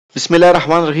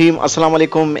बिस्मिल्लाहिर्रहमानिर्रहीम, अस्सलाम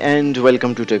वालेकुम and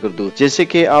welcome to take Urdu. जैसे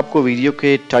कि आपको वीडियो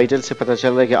के टाइटल से पता चल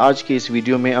रहा है कि आज की इस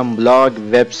वीडियो में हम ब्लॉग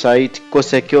वेबसाइट को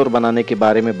सिक्योर बनाने के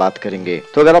बारे में बात करेंगे।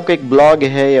 तो अगर आपका एक ब्लॉग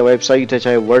है या वेबसाइट है,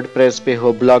 चाहे वर्डप्रेस पे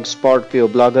हो, ब्लॉग स्पॉट पे हो,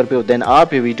 ब्लॉगर पे हो, देन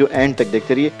आप ये वीडियो एंड तक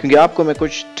देखते रहिए, क्योंकि आपको मैं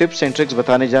कुछ टिप्स एंड ट्रिक्स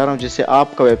बताने जा रहा हूँ जिससे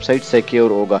आपका वेबसाइट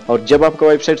सिक्योर होगा। और जब आपका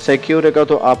वेबसाइट सिक्योर होगा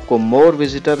तो आपको मोर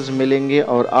विजिटर्स मिलेंगे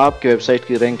और आपके वेबसाइट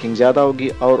की रैंकिंग ज्यादा होगी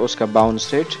और उसका बाउंस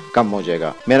रेट कम हो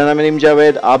जाएगा। मेरा नाम है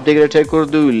जावेद, आप देख रहे take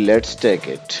Urdu, let's take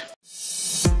it.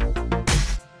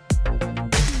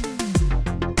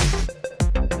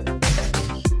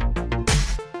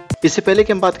 इससे पहले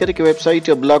कि हम बात करें कि वेबसाइट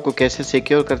या ब्लॉग को कैसे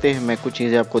सिक्योर करते हैं, मैं कुछ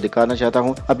चीज़ें आपको दिखाना चाहता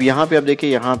हूं। अब यहाँ पे आप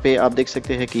देखिए, यहाँ पे आप देख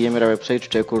सकते हैं कि ये मेरा वेबसाइट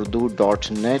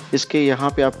TechUrdu.net, इसके यहाँ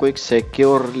पे आपको एक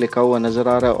सिक्योर लिखा हुआ नजर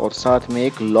आ रहा है और साथ में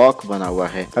एक लॉक बना हुआ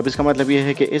है। अब इसका मतलब ये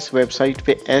है कि इस वेबसाइट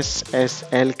पे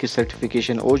SSL की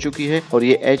सर्टिफिकेशन हो चुकी है और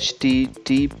ये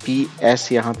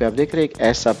HTTPS यहाँ पे आप देख रहे हैं,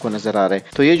 एक S आपको नजर आ रहा है।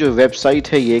 तो ये जो वेबसाइट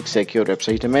है ये एक सिक्योर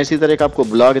वेबसाइट है। मैं इसी तरह आपको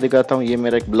ब्लॉग दिखाता हूँ। ये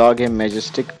मेरा एक ब्लॉग है,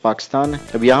 मैजेस्टिक पाकिस्तान।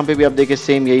 अब यहाँ पे भी आप देखिए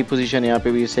सेम यही पोजीशन, यहाँ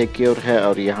पे भी सिक्योर है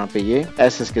और यहाँ पे ये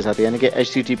SS के साथ यानी कि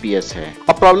HTTPS है।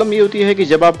 अब प्रॉब्लम ये होती है कि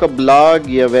जब आपका ब्लॉग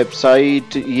या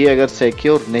वेबसाइट ये अगर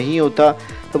सिक्योर नहीं होता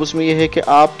तब उसमें यह है कि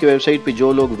आपके वेबसाइट पे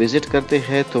जो लोग विजिट करते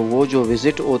हैं तो वो जो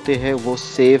विजिट होते हैं वो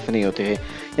सेफ नहीं होते हैं।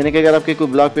 यानी कि अगर आपके कोई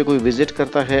ब्लॉग पे कोई विजिट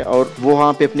करता है और वो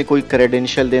वहाँ पे अपनी कोई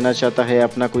क्रेडेंशियल देना चाहता है,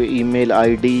 अपना कोई ईमेल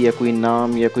आईडी या कोई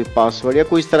नाम या कोई पासवर्ड या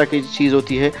कोई इस तरह की चीज़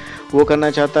होती है वो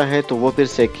करना चाहता है, तो वो फिर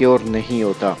सिक्योर नहीं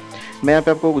होता। मैं यहाँ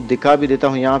पे आपको दिखा भी देता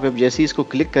हूँ। यहाँ पे आप जैसे ही इसको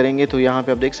क्लिक करेंगे तो यहाँ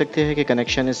पे आप देख सकते हैं कि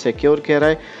कनेक्शन इज सिक्योर कह रहा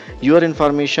है। Your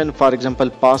information for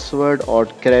example password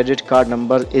और credit card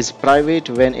number is private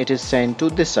when it is send to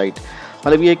this site.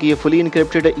 मतलब ये कि ये फुली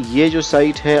इनक्रिप्टेड है, ये जो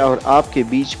साइट है और आपके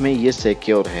बीच में ये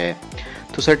सिक्योर है।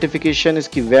 तो सर्टिफिकेशन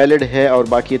इसकी वैलिड है और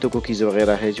बाकी ये तो कुकीज़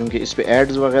वगैरह है, क्योंकि इस पे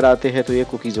एड्स वगैरह आते हैं तो ये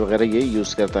कुकीज़ वगैरह ये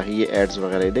यूज़ करता है, ये एड्स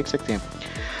वगैरह ये देख सकते हैं।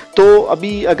 तो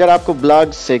अभी अगर आपको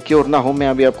ब्लॉग सिक्योर ना हो, मैं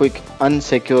अभी आपको एक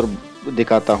अनसिक्योर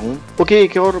दिखाता हूँ। ओके,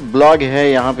 एक और ब्लॉग है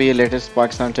यहाँ पे, ये लेटेस्ट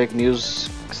पाकिस्तान टेक न्यूज़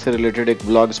से रिलेटेड एक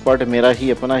ब्लॉग स्पॉट मेरा ही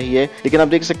अपना ही है, लेकिन आप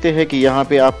देख सकते हैं कि यहाँ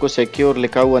पे आपको सिक्योर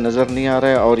लिखा हुआ नजर नहीं आ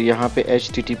रहा है और यहाँ पे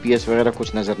HTTPS वगैरह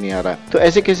कुछ नजर नहीं आ रहा है। तो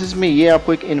ऐसे केसेस में ये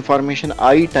आपको एक इन्फॉर्मेशन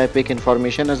आई टाइप एक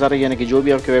इन्फॉर्मेशन नजर आएगी, यानी कि जो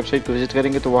भी आपके वेबसाइट को विजिट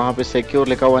करेंगे तो वहाँ पे सिक्योर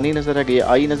लिखा हुआ नहीं नजर आएगा, ये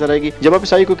आई नजर आएगी। जब आप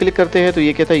इस आई को क्लिक करते हैं तो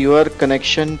ये कहता है your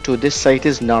connection to this site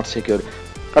is not secure.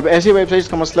 अब ऐसी वेबसाइट्स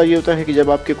का मसला ये होता है कि जब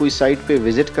आपके कोई साइट पे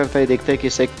विजिट करता है, देखता है कि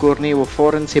सिक्योर नहीं, वो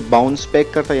फौरन से बाउंस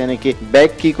बैक करता है, यानी कि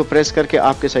बैक की को प्रेस करके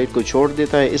आपके साइट को छोड़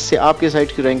देता है। इससे आपके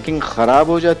साइट की रैंकिंग खराब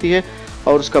हो जाती है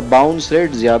और उसका बाउंस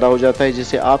रेट ज्यादा हो जाता है,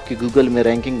 जिससे आपकी गूगल में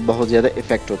रैंकिंग बहुत ज्यादा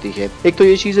इफेक्ट होती है। एक तो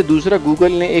ये चीज है। दूसरा,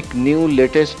 गूगल ने एक न्यू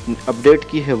लेटेस्ट अपडेट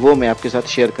की है, वो मैं आपके साथ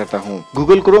शेयर करता हूँ।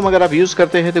 गूगल क्रोम अगर आप यूज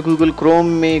करते हैं तो गूगल क्रोम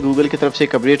में गूगल की तरफ से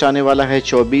एक अपडेट आने वाला है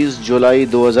 24 जुलाई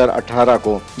 2018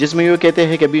 को, जिसमें ये कहते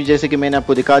हैं कि अभी जैसे कि मैंने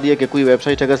आपको दिखा दिया कि कोई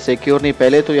वेबसाइट अगर सिक्योर नहीं,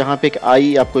 पहले तो यहाँ पे एक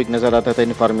आई आपको एक नजर आता था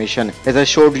information as I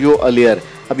showed you earlier.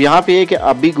 अब यहाँ पे कि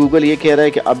अभी गूगल ये कह रहा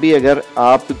है कि अभी अगर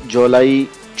आप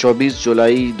 24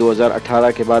 जुलाई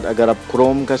 2018 के बाद अगर आप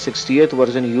क्रोम का 68th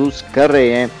वर्जन यूज कर रहे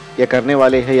हैं या करने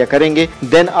वाले हैं या करेंगे,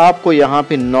 देन आपको यहाँ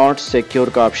पे नॉट सिक्योर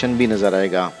का ऑप्शन भी नजर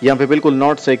आएगा। यहाँ पे बिल्कुल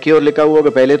नॉट सिक्योर लिखा हुआ होगा,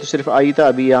 पहले तो सिर्फ आई था,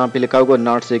 अभी यहाँ पे लिखा होगा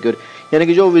नॉट सिक्योर, यानी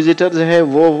कि जो विजिटर्स है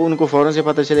वो उनको फौरन से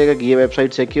पता चलेगा कि ये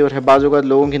वेबसाइट सिक्योर है। बाज़ औक़ात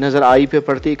लोगों की नजर आई पे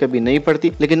पड़ती, कभी नहीं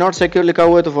पड़ती, लेकिन नॉट सिक्योर लिखा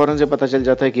हुआ है तो फौरन से पता चल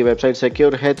जाता है कि वेबसाइट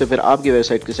सिक्योर है, तो फिर आपकी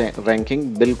वेबसाइट की रैंकिंग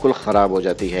बिल्कुल खराब हो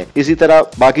जाती है। इसी तरह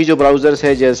बाकी जो ब्राउजर्स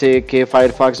है जैसे कि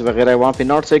फायरफॉक्स वगैरह, वहाँ पे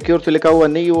नॉट सिक्योर तो लिखा हुआ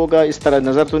नहीं होगा, इस तरह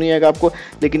नजर तो नहीं आएगा आपको,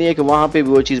 लेकिन ये कि वहाँ पे भी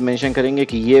वो चीज़ मेंशन करेंगे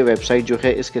कि ये वेबसाइट जो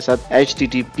है इसके साथ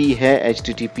HTTP है,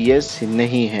 HTTPS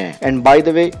नहीं है। एंड बाय द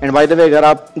वे अगर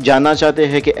आप जानना चाहते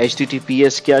हैं कि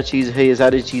HTTPS क्या चीज है, ये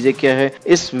सारी चीजें क्या है,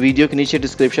 इस वीडियो के नीचे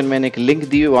डिस्क्रिप्शन में मैंने एक लिंक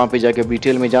दी है, वहाँ पे जाकर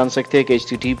डिटेल में जान सकते हैं कि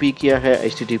HTTP क्या है,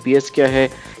 HTTPS क्या है,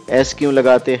 S क्यों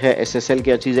लगाते हैं, SSL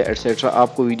क्या चीज़ है, एटसेट्रा।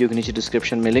 आपको वीडियो के नीचे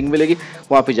डिस्क्रिप्शन में लिंक मिलेगी,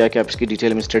 वहाँ पे जाके आप इसकी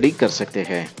डिटेल में स्टडी कर सकते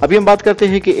हैं। अभी हम बात करते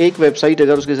हैं कि एक वेबसाइट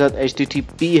अगर उसके साथ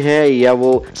HTTP है या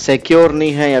वो सिक्योर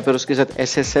नहीं है या फिर उसके साथ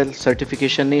SSL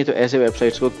सर्टिफिकेशन नहीं, तो ऐसे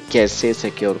वेबसाइट्स को कैसे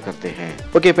सिक्योर करते हैं।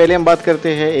 ओके, पहले हम बात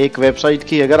करते हैं एक वेबसाइट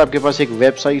की। अगर आपके पास एक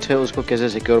वेबसाइट है उसको कैसे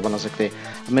सिक्योर बना सकते हैं।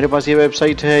 मेरे पास ये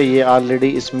वेबसाइट है, ये ऑलरेडी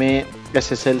इसमें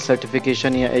SSL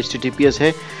सर्टिफिकेशन या HTTPS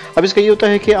है। अब इसका ये होता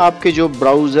है कि आपके जो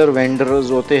ब्राउज़र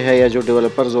वेंडर्स होते हैं या जो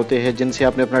डेवलपर्स होते हैं जिनसे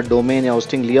आपने अपना डोमेन या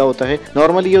होस्टिंग लिया होता है,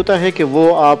 नॉर्मली ये होता है कि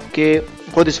वो आपके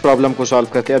खुद इस प्रॉब्लम को सॉल्व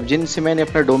करते हैं। अब जिनसे मैंने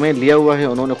अपना डोमेन लिया हुआ है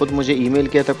उन्होंने खुद मुझे ईमेल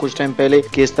किया था कुछ टाइम पहले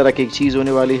कि इस तरह की एक चीज़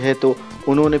होने वाली है, तो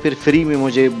उन्होंने फिर फ्री में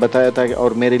मुझे बताया था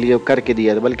और मेरे लिए करके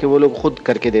दिया था, बल्कि वो लोग खुद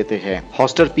करके देते हैं।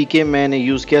 हॉस्टर पीके मैंने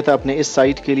यूज किया था अपने इस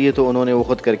साइट के लिए, तो उन्होंने वो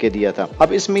खुद करके दिया था।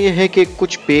 अब इसमें यह है कि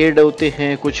कुछ पेड होते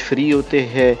हैं, कुछ फ्री होते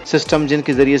हैं सिस्टम,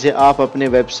 जिनके जरिए से आप अपने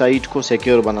वेबसाइट को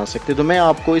सिक्योर बना सकते हैं। तो मैं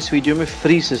आपको इस वीडियो में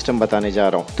फ्री सिस्टम बताने जा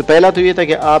रहा हूँ। तो पहला तो ये था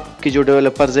कि आपके जो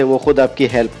डेवलपर्स है वो खुद आपकी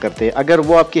हेल्प करते हैं। अगर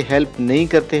वो आपकी हेल्प नहीं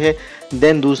करते हैं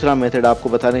देन दूसरा मेथड आपको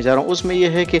बताने जा रहा हूँ। उसमें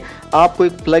यह है कि आपको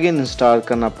एक प्लगइन इंस्टॉल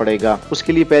करना पड़ेगा।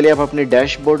 उसके लिए पहले आप अपने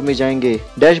डैशबोर्ड में जाएंगे,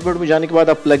 डैशबोर्ड में जाने के बाद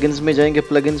आप प्लगइन्स में जाएंगे,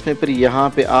 प्लगइन्स में फिर यहाँ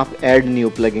पे आप ऐड न्यू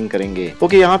प्लगइन करेंगे।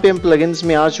 ओके, यहाँ पे हम प्लगइन्स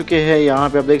में आ चुके हैं। यहाँ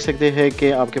पे आप देख सकते हैं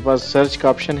कि आपके पास सर्च का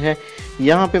ऑप्शन है।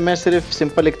 यहाँ पे मैं सिर्फ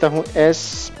सिंपल लिखता हूँ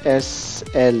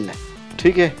SSL,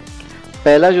 ठीक है।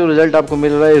 पहला जो रिजल्ट आपको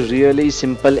मिल रहा है रियली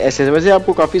सिंपल SSL। वैसे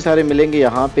आपको काफ़ी सारे मिलेंगे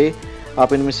यहाँ पे,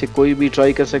 आप इनमें से कोई भी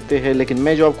ट्राई कर सकते हैं, लेकिन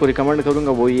मैं जो आपको रिकमेंड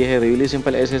करूंगा वो ये है रियली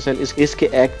सिंपल SSL। इसके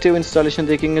एक्टिव इंस्टॉलेशन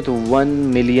देखेंगे तो 1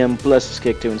 मिलियन प्लस इसके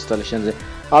एक्टिव इंस्टॉलेशन है।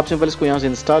 आप सिंपल इसको यहाँ से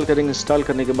इंस्टॉल करेंगे, इंस्टॉल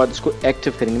करने के बाद इसको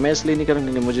एक्टिव करेंगे। मैं इसलिए नहीं करूँगा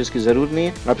क्योंकि मुझे इसकी ज़रूरत नहीं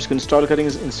है। आप इसको इंस्टॉल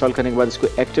करेंगे, इंस्टॉल करने के बाद इसको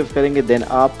एक्टिव करेंगे, देन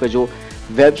आपका जो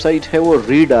वेबसाइट है वो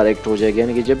रीडायरेक्ट हो जाएगी।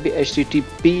 यानी कि जब भी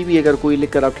HTTP भी अगर कोई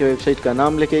लिखकर आपके वेबसाइट का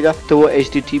नाम लिखेगा तो वो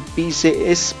HTTP से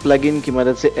इस प्लगइन की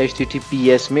मदद से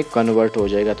HTTPS में कन्वर्ट हो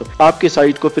जाएगा। तो आपके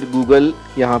साइट को फिर गूगल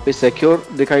यहाँ पे सिक्योर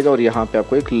दिखाएगा और यहाँ पे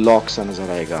आपको एक लॉक सा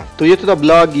नजर आएगा। तो ये तो था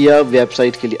ब्लॉग या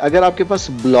वेबसाइट के लिए। अगर आपके पास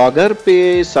ब्लॉगर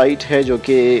पे साइट है, जो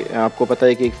कि आपको पता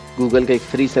है कि गूगल का एक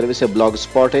फ्री सर्विस है ब्लॉग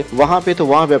स्पॉट है, वहां पे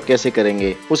आप कैसे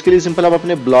करेंगे? उसके लिए सिंपल आप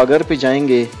अपने ब्लॉगर पे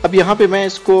जाएंगे। अब यहाँ पे मैं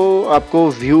इसको आपको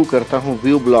व्यू करता हूँ,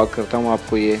 व्यू ब्लॉग करता हूँ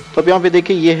आपको ये। तो अब यहाँ पे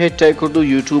देखिए ये है take Urdu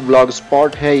YouTube blog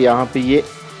spot है। यहाँ पे ये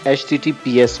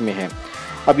HTTPS में है।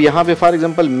 अब यहाँ पे फॉर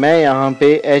एग्जांपल मैं यहाँ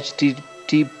पे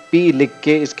HTTP लिख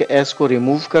के इसके S को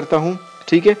रिमूव करता हूँ,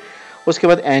 ठीक है। उसके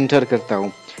बाद एंटर करता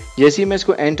हूँ। जैसे ही मैं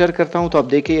इसको एंटर करता हूं तो आप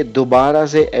देखिए ये दोबारा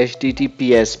से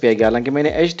HTTPS पे आ गया। हालांकि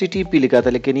मैंने HTTP लिखा था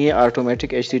लेकिन ये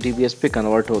ऑटोमेटिक HTTPS पे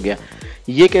कन्वर्ट हो गया।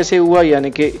 ये कैसे हुआ, यानी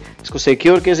कि इसको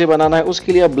सिक्योर कैसे बनाना है,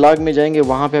 उसके लिए आप ब्लॉग में जाएंगे।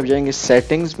 वहां पे आप जाएंगे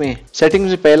सेटिंग्स में। सेटिंग्स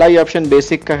में पहला ही ऑप्शन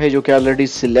बेसिक का है जो कि ऑलरेडी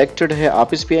सिलेक्टेड है।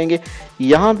 आप इस पे आएंगे,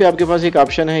 यहाँ पे आपके पास एक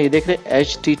ऑप्शन है, ये देख रहे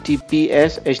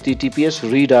HTTPS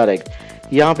रीडायरेक्ट,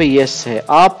 यहाँ पे यस है।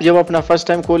 आप जब अपना फर्स्ट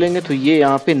टाइम खोलेंगे तो ये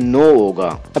यहाँ पे नो होगा।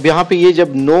 अब यहाँ पे ये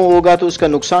जब नो होगा तो उसका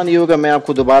नुकसान ये होगा, मैं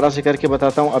आपको दोबारा से करके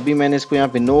बताता हूँ। अभी मैंने इसको यहाँ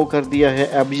पे नो कर दिया है।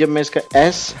 अभी जब मैं इसका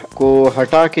S को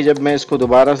हटा के जब मैं इसको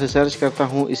दोबारा से सर्च करता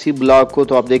हूँ इसी ब्लॉग को,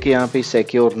 तो आप देखिए यहाँ पे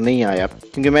सिक्योर नहीं आया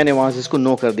क्योंकि मैंने वहां से इसको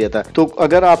नो कर दिया था। तो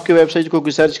अगर आपके वेबसाइट को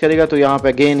कोई सर्च करेगा तो यहाँ पे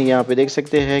अगेन यहाँ पे देख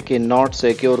सकते हैं कि नॉट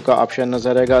सिक्योर का ऑप्शन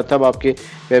नजर आएगा, तब आपके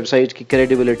वेबसाइट की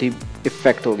क्रेडिबिलिटी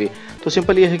इफेक्ट होगी। तो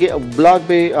सिंपल ये है कि ब्लॉग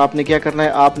पे आपने क्या करना है,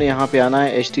 आपने यहाँ पे आना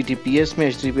है HTTPS में,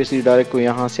 HTTPS रीडायरेक्ट को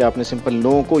यहाँ से आपने सिंपल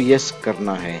नो को यस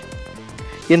करना है।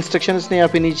 ये इंस्ट्रक्शंस ने यहाँ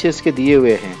पे नीचे इसके दिए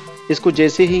हुए हैं। इसको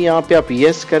जैसे ही यहाँ पे आप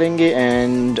यस करेंगे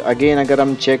एंड अगेन अगर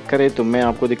हम चेक करें तो मैं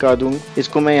आपको दिखा दूँ।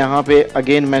 इसको मैं यहाँ पे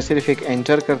अगेन मैं सिर्फ एक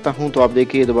एंटर करता हूँ तो आप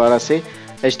देखिए दोबारा से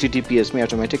HTTPS में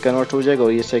ऑटोमेटिक कन्वर्ट हो जाएगा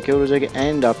और ये सिक्योर हो जाएगा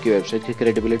एंड आपकी वेबसाइट की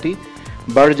क्रेडिबिलिटी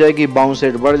बढ़ जाएगी, बाउंस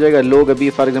रेट बढ़ जाएगा। लोग अभी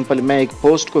फॉर एग्जांपल मैं एक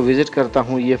पोस्ट को विजिट करता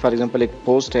हूँ, ये फॉर एग्जांपल एक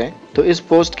पोस्ट है, तो इस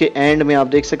पोस्ट के एंड में आप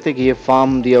देख सकते हैं कि ये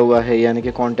फॉर्म दिया हुआ है, यानी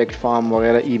कि कॉन्टैक्ट फॉर्म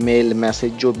वगैरह, ईमेल,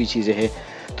 मैसेज, जो भी चीज़ें हैं।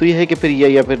 तो ये है कि फिर ये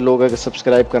या फिर लोग अगर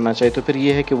सब्सक्राइब करना चाहे तो फिर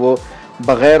ये है कि वो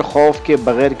बग़ैर खौफ के,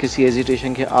 बग़ैर किसी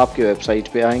हेजिटेशन के आपके वेबसाइट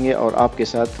पे आएंगे और आपके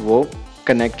साथ वो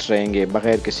कनेक्ट रहेंगे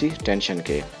बगैर किसी टेंशन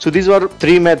के। सो दीज आर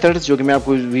 3 मेथड्स जो कि मैं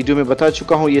आपको वीडियो में बता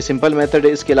चुका हूँ। ये सिंपल मेथड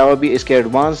है, इसके अलावा भी इसके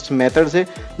एडवांस्ड मेथड्स है,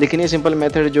 लेकिन ये सिंपल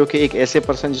मेथड जो कि एक ऐसे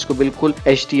पर्सन जिसको बिल्कुल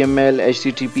HTML,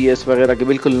 HTTPS वगैरह की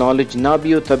बिल्कुल नॉलेज ना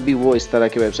भी हो तब भी वो इस तरह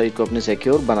की वेबसाइट को अपने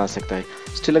सिक्योर बना सकता है।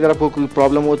 स्टिल अगर आपको कोई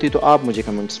प्रॉब्लम होती तो आप मुझे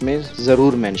कमेंट्स में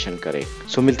ज़रूर मेंशन करें।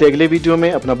 सो मिलते हैं अगले वीडियो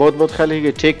में। अपना बहुत बहुत ख्याल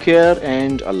रखिए। टेक केयर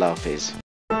एंड अल्लाह हाफिज़।